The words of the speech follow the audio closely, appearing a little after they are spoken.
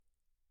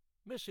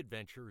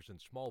Misadventures in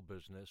Small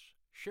Business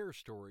share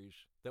stories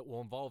that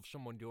will involve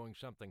someone doing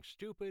something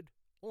stupid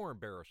or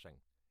embarrassing.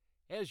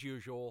 As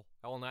usual,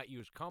 I will not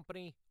use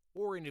company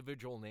or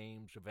individual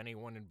names of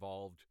anyone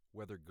involved,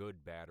 whether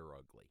good, bad, or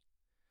ugly.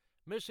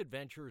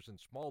 Misadventures in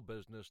Small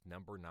Business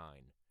number 9,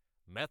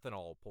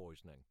 Methanol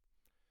Poisoning.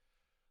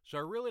 So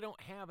I really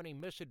don't have any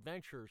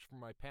misadventures from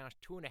my past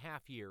 2.5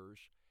 years,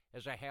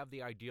 as I have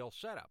the ideal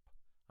setup.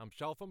 I'm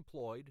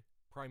self-employed,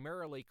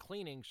 primarily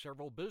cleaning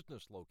several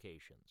business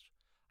locations.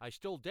 I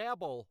still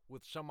dabble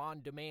with some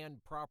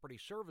on-demand property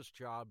service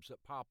jobs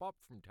that pop up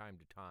from time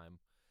to time,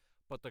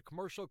 but the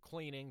commercial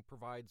cleaning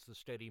provides the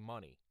steady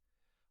money.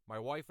 My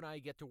wife and I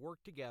get to work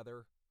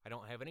together. I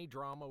don't have any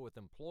drama with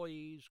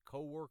employees,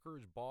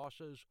 co-workers,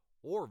 bosses,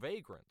 or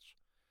vagrants.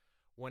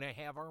 When I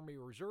have Army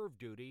Reserve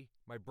duty,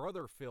 my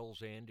brother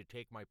fills in to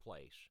take my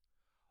place.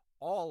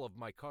 All of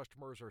my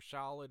customers are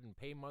solid and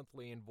pay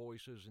monthly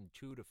invoices in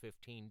 2 to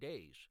 15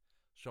 days,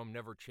 so I'm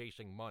never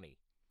chasing money.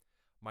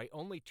 My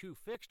only two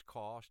fixed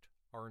costs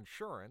are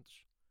insurance,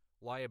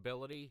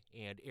 liability,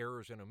 and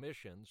errors and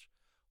omissions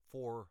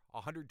for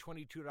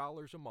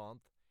 $122 a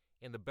month,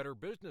 and the Better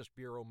Business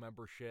Bureau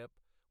membership,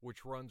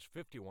 which runs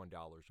 $51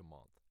 a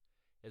month.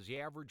 As the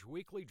average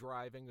weekly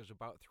driving is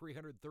about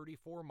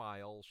 334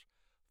 miles,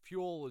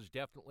 fuel is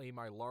definitely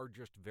my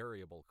largest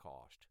variable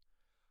cost.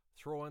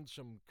 Throw in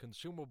some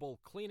consumable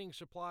cleaning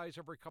supplies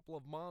every couple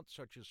of months,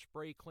 such as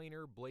spray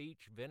cleaner,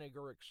 bleach,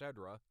 vinegar,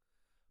 etc.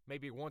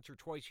 Maybe once or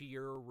twice a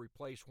year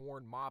replace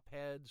worn mop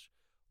heads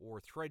or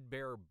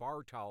threadbare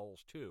bar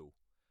towels too.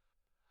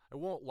 I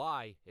won't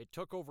lie, it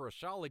took over a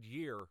solid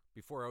year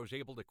before I was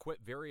able to quit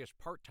various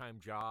part-time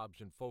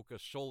jobs and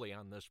focus solely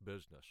on this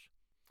business.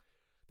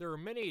 There are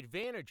many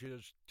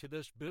advantages to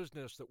this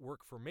business that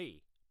work for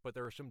me, but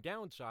there are some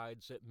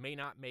downsides that may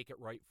not make it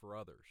right for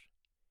others.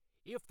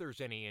 If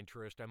there's any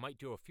interest, I might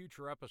do a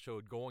future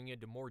episode going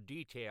into more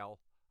detail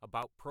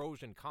about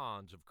pros and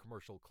cons of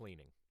commercial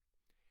cleaning.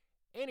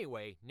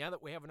 Anyway, now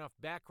that we have enough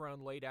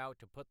background laid out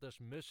to put this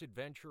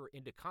misadventure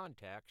into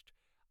context,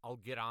 I'll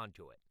get on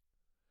to it.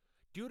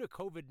 Due to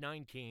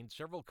COVID-19,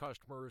 several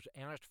customers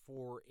asked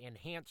for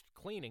enhanced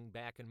cleaning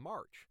back in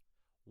March.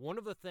 One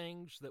of the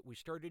things that we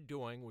started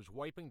doing was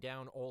wiping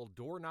down all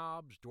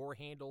doorknobs, door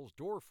handles,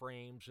 door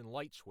frames, and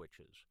light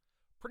switches.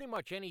 Pretty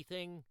much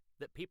anything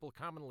that people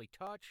commonly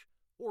touch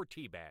or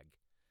teabag.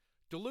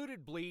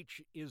 Diluted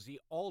bleach is the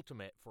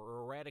ultimate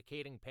for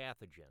eradicating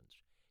pathogens.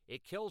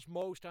 It kills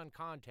most on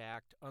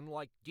contact,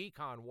 unlike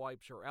decon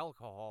wipes or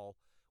alcohol,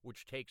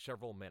 which take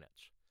several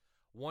minutes.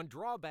 One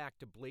drawback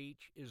to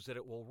bleach is that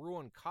it will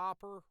ruin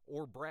copper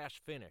or brass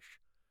finish.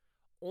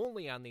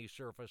 Only on these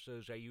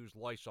surfaces I use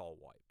Lysol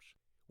wipes.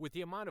 With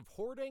the amount of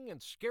hoarding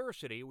and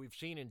scarcity we've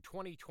seen in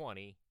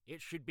 2020,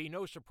 it should be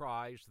no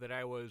surprise that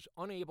I was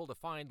unable to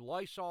find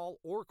Lysol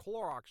or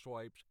Clorox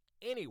wipes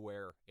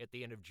anywhere at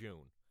the end of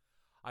June.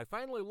 I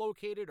finally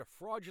located a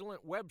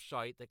fraudulent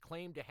website that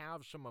claimed to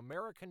have some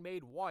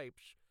American-made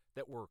wipes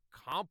that were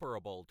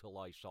comparable to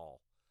Lysol.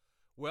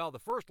 Well, the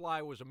first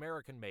lie was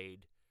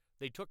American-made.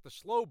 They took the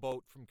slow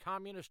boat from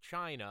communist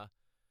China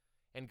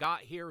and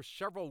got here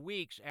several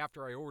weeks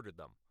after I ordered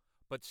them,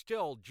 but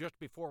still just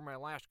before my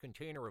last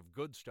container of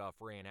good stuff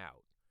ran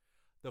out.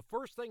 The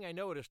first thing I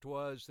noticed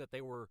was that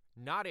they were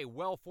not a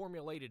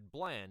well-formulated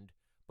blend,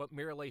 but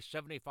merely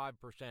 75%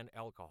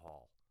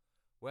 alcohol.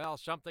 Well,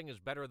 something is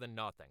better than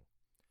nothing.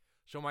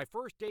 So my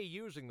first day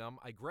using them,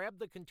 I grabbed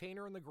the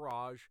container in the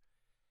garage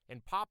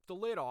and popped the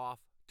lid off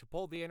to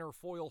pull the inner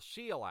foil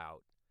seal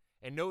out,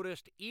 and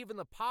noticed even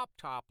the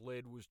pop-top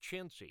lid was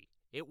chintzy.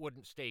 It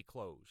wouldn't stay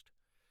closed.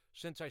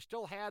 Since I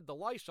still had the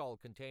Lysol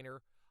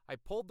container, I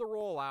pulled the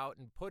roll out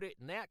and put it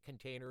in that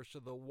container so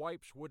the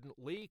wipes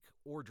wouldn't leak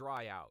or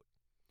dry out.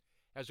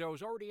 As I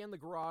was already in the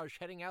garage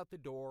heading out the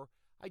door,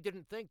 I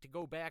didn't think to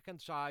go back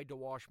inside to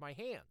wash my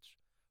hands.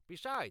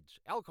 Besides,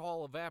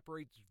 alcohol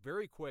evaporates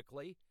very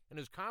quickly and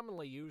is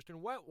commonly used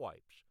in wet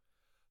wipes,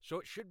 so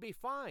it should be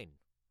fine.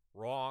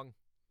 Wrong.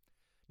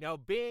 Now,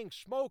 being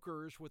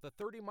smokers with a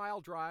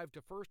 30-mile drive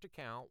to first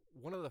account,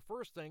 one of the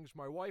first things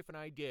my wife and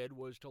I did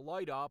was to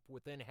light up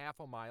within half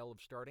a mile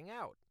of starting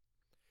out.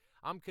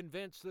 I'm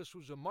convinced this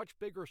was a much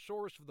bigger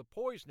source of the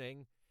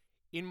poisoning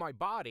in my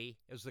body,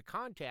 as the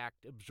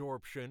contact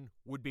absorption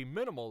would be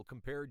minimal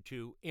compared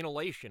to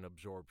inhalation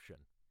absorption.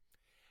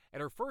 At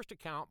her first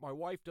account, my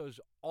wife does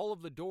all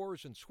of the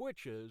doors and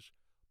switches,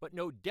 but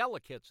no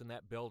delicates in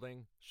that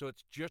building, so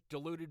it's just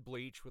diluted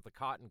bleach with a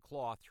cotton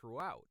cloth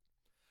throughout.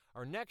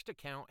 Our next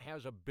account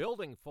has a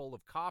building full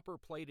of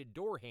copper-plated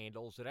door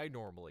handles that I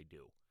normally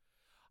do.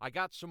 I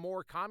got some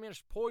more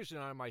communist poison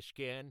on my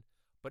skin,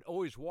 but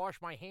always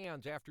wash my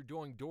hands after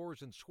doing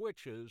doors and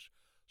switches,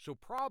 so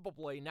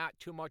probably not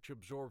too much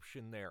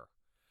absorption there.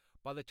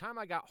 By the time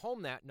I got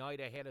home that night,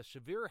 I had a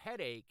severe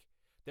headache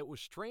that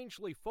was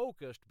strangely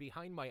focused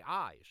behind my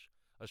eyes,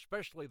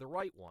 especially the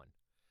right one.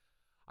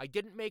 I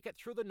didn't make it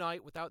through the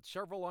night without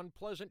several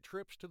unpleasant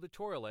trips to the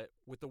toilet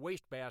with the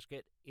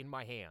wastebasket in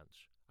my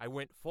hands. I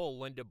went full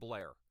Linda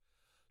Blair.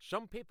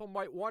 Some people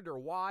might wonder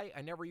why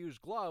I never use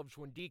gloves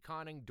when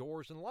deconning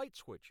doors and light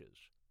switches.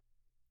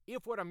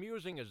 If what I'm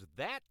using is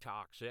that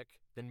toxic,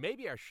 then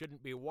maybe I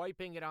shouldn't be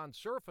wiping it on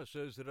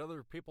surfaces that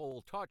other people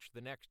will touch the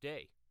next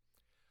day.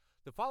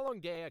 The following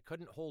day, I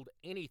couldn't hold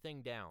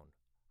anything down.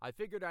 I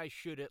figured I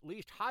should at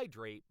least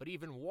hydrate, but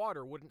even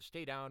water wouldn't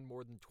stay down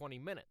more than 20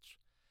 minutes.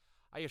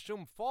 I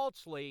assumed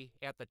falsely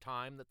at the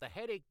time that the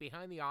headache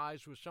behind the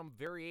eyes was some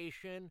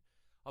variation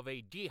of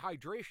a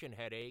dehydration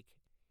headache,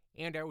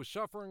 and I was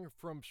suffering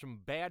from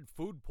some bad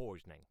food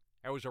poisoning.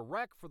 I was a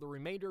wreck for the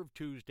remainder of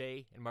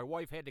Tuesday, and my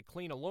wife had to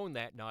clean alone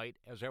that night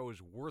as I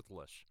was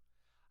worthless.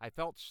 I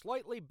felt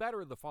slightly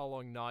better the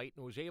following night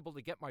and was able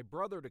to get my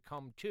brother to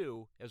come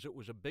too, as it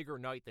was a bigger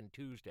night than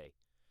Tuesday.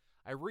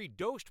 I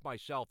redosed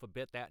myself a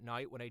bit that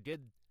night when I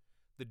did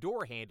the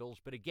door handles,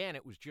 but again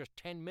it was just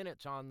 10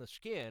 minutes on the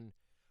skin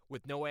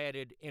with no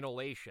added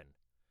inhalation.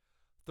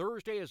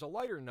 Thursday is a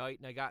lighter night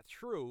and I got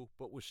through,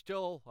 but was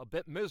still a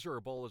bit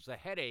miserable as the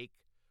headache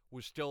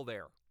was still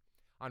there.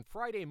 On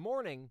Friday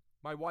morning,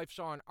 my wife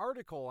saw an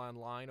article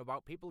online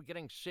about people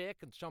getting sick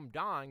and some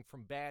dying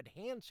from bad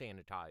hand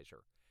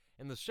sanitizer,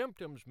 and the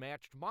symptoms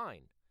matched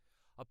mine.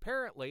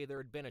 Apparently, there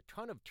had been a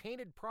ton of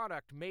tainted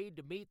product made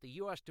to meet the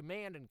U.S.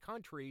 demand in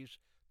countries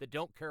that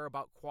don't care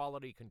about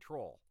quality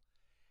control.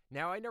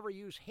 Now, I never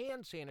use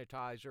hand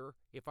sanitizer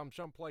if I'm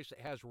someplace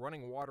that has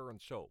running water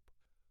and soap.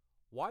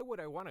 Why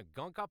would I want to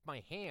gunk up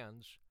my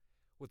hands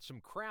with some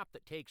crap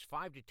that takes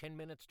 5 to 10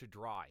 minutes to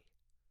dry?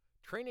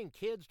 Training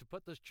kids to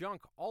put this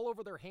junk all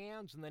over their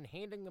hands and then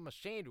handing them a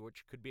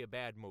sandwich could be a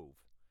bad move,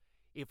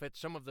 if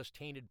it's some of this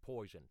tainted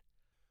poison.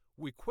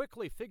 We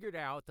quickly figured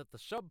out that the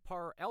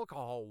subpar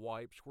alcohol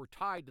wipes were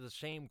tied to the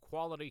same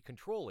quality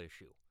control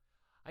issue.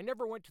 I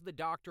never went to the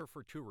doctor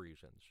for 2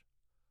 reasons.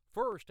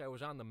 First, I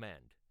was on the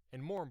mend,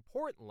 and more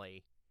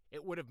importantly,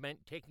 it would have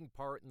meant taking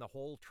part in the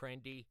whole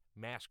trendy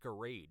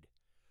masquerade,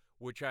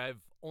 which I've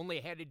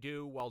only had to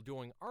do while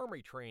doing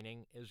Army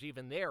training, as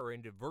even they're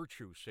into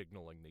virtue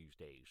signaling these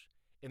days.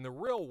 In the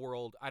real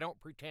world, I don't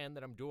pretend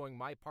that I'm doing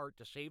my part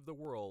to save the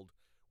world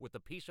with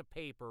a piece of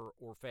paper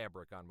or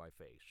fabric on my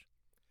face.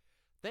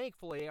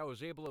 Thankfully, I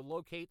was able to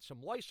locate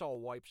some Lysol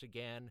wipes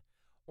again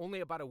only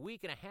about a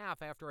week and a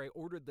half after I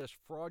ordered this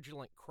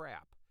fraudulent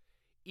crap,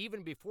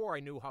 even before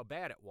I knew how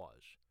bad it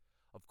was.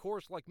 Of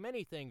course, like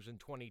many things in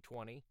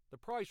 2020, the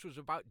price was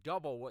about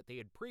double what they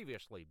had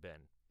previously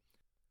been.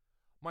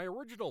 My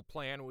original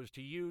plan was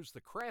to use the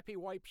crappy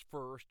wipes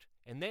first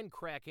and then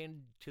crack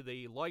into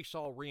the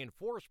Lysol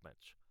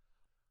reinforcements.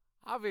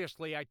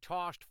 Obviously, I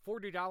tossed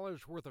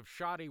 $40 worth of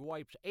shoddy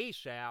wipes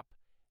ASAP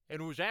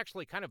and was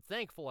actually kind of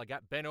thankful I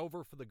got bent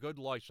over for the good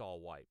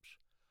Lysol wipes.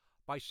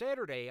 By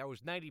Saturday, I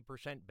was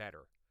 90%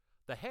 better.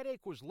 The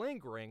headache was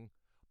lingering,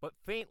 but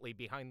faintly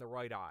behind the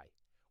right eye.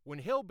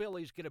 When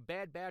hillbillies get a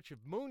bad batch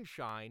of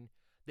moonshine,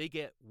 they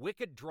get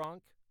wicked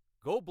drunk,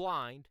 go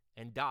blind,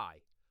 and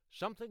die.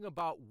 Something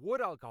about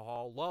wood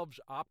alcohol loves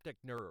optic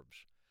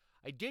nerves.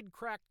 I did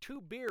crack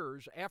 2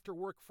 beers after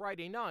work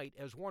Friday night,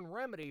 as one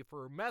remedy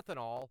for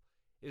methanol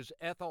is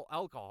ethyl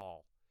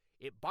alcohol.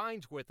 It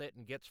binds with it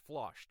and gets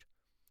flushed.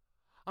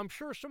 I'm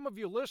sure some of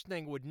you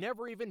listening would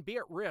never even be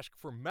at risk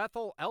for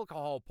methyl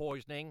alcohol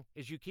poisoning,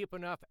 as you keep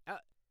enough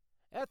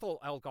ethyl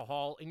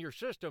alcohol in your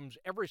systems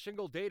every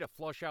single day to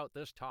flush out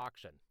this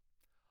toxin.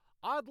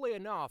 Oddly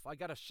enough, I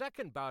got a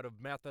second bout of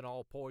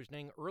methanol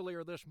poisoning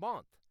earlier this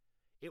month.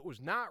 It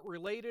was not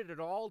related at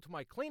all to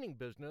my cleaning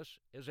business,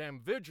 as I am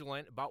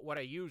vigilant about what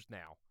I use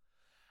now.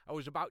 I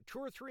was about 2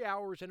 or 3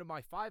 hours into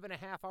my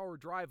 5.5-hour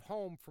drive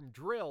home from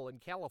drill in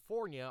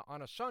California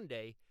on a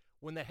Sunday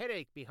when the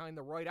headache behind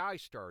the right eye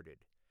started.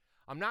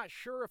 I'm not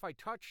sure if I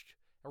touched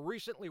a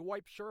recently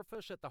wiped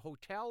surface at the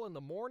hotel in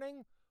the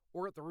morning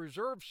or at the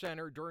reserve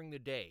center during the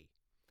day.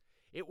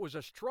 It was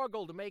a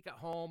struggle to make it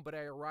home, but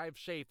I arrived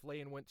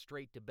safely and went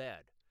straight to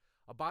bed.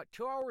 About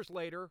 2 hours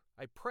later,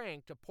 I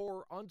pranked a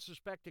poor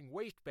unsuspecting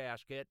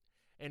wastebasket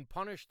and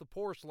punished the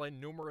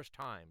porcelain numerous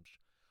times.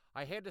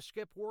 I had to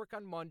skip work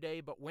on Monday,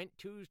 but went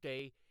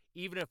Tuesday,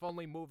 even if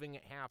only moving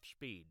at half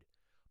speed.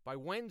 By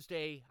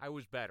Wednesday, I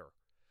was better.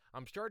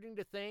 I'm starting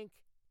to think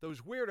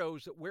those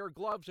weirdos that wear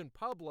gloves in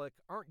public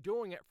aren't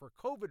doing it for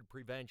COVID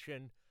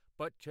prevention,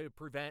 but to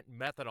prevent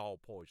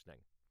methanol poisoning.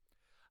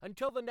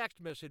 Until the next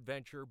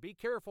misadventure, be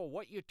careful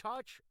what you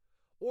touch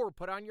or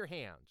put on your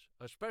hands,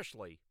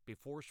 especially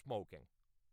before smoking.